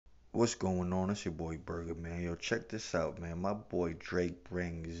What's going on? It's your boy Burger, man. Yo, check this out, man. My boy Drake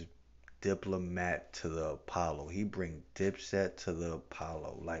brings Diplomat to the Apollo. He bring Dipset to the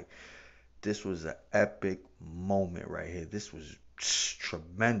Apollo. Like, this was an epic moment right here. This was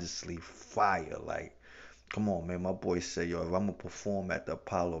tremendously fire. Like, come on, man. My boy said, yo, if I'm gonna perform at the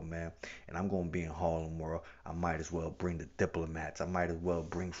Apollo, man, and I'm gonna be in Harlem World, I might as well bring the Diplomats. I might as well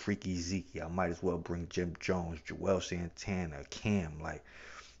bring Freaky Zeke. I might as well bring Jim Jones, Joel Santana, Cam. Like,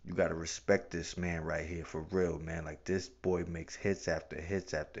 you gotta respect this man right here for real, man. Like, this boy makes hits after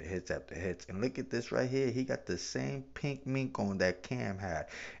hits after hits after hits. And look at this right here. He got the same pink mink on that Cam had.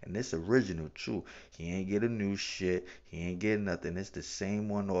 And this original too. He ain't get a new shit. He ain't get nothing. It's the same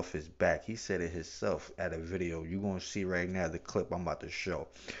one off his back. He said it himself at a video. You gonna see right now the clip I'm about to show.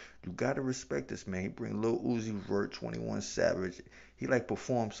 You gotta respect this man. He bring Lil Uzi Vert, 21 Savage. He like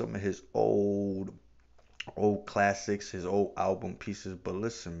perform some of his old classics, his old album pieces. But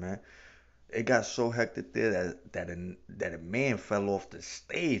listen, man, it got so hectic there that a man fell off the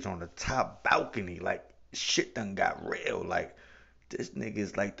stage on the top balcony. Like, shit done got real. Like, this nigga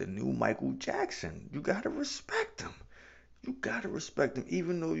is like the new Michael Jackson. You gotta respect him. You gotta respect him.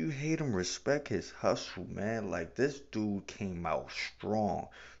 Even though you hate him, respect his hustle, man. Like, this dude came out strong.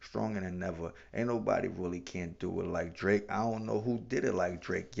 Stronger than ever. Ain't nobody really can't do it like Drake. I don't know who did it like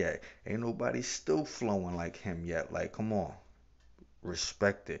Drake yet. Ain't nobody still flowing like him yet. Like, come on.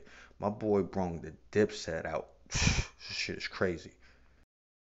 Respect it. My boy brung the dipset out. Shit is crazy.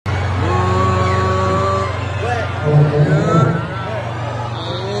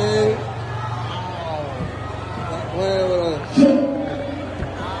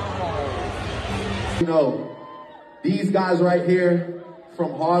 You know, these guys right here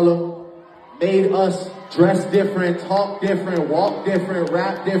from Harlem made us dress different, talk different, walk different,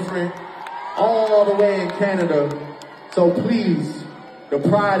 rap different, all the way in Canada. So please, the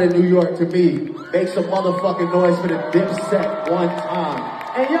pride of New York to me, make some motherfucking noise for the dipset one time.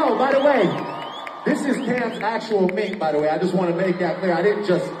 And yo, by the way, this is Cam's actual mink, by the way. I just want to make that clear. I didn't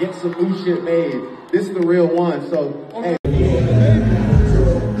just get some new shit made. This is the real one, so, hey.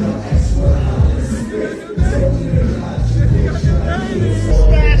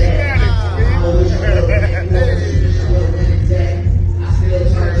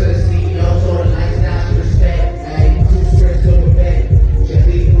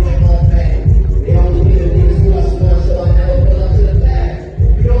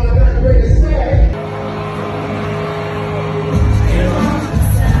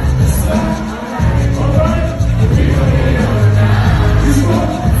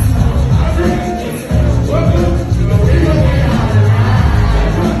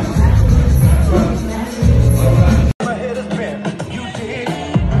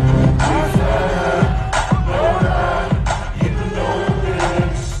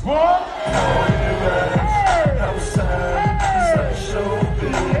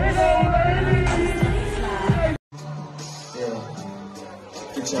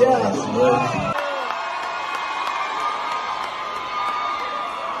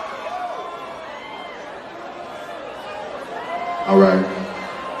 All right,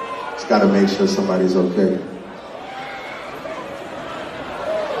 just gotta make sure somebody's okay.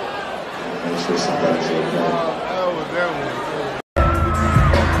 Make sure somebody's okay.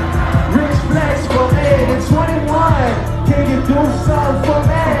 Rich flex from 8 to 21. Can you do something for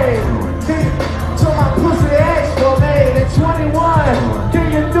me? So my pussy X from 8 to 21. Can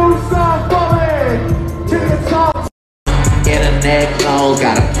you do something for me? Can you talk? Internet close,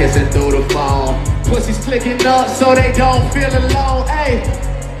 gotta kiss it through the phone. Pussies clicking up so they don't feel alone. Hey,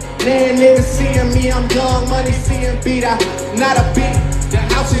 man, niggas seeing me, I'm young, money seeing beat. I not a beat, the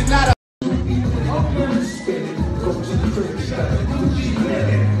house is not a.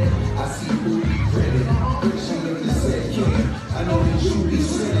 I know that you be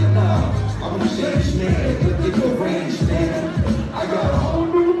sitting now. I'm a changed man, look at the range, man. I got a whole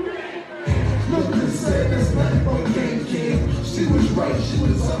new man. Look and said that's nothing but game king. She was right, she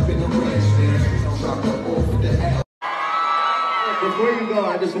was up in the range, man. Dropped up off of the ass. Before you go,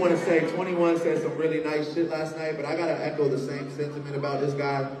 I just want to say 21 said some really nice shit last night, but I gotta echo the same sentiment about this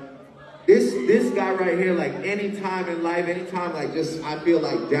guy. This guy right here, like anytime in life, anytime like just I feel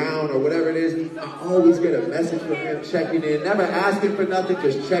like down or whatever it is, I always get a message from him checking in, never asking for nothing,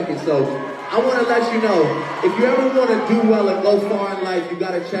 just checking. So I want to let you know, if you ever want to do well and go far in life, you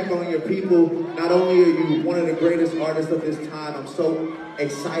got to check on your people. Not only are you one of the greatest artists of this time, I'm so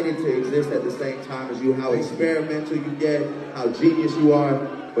excited to exist at the same time as you, how experimental you get, how genius you are.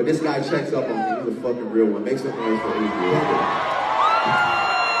 But this guy checks up on me. He's a fucking real one. Make some noise for Uzi.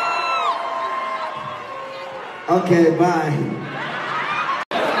 Okay, bye.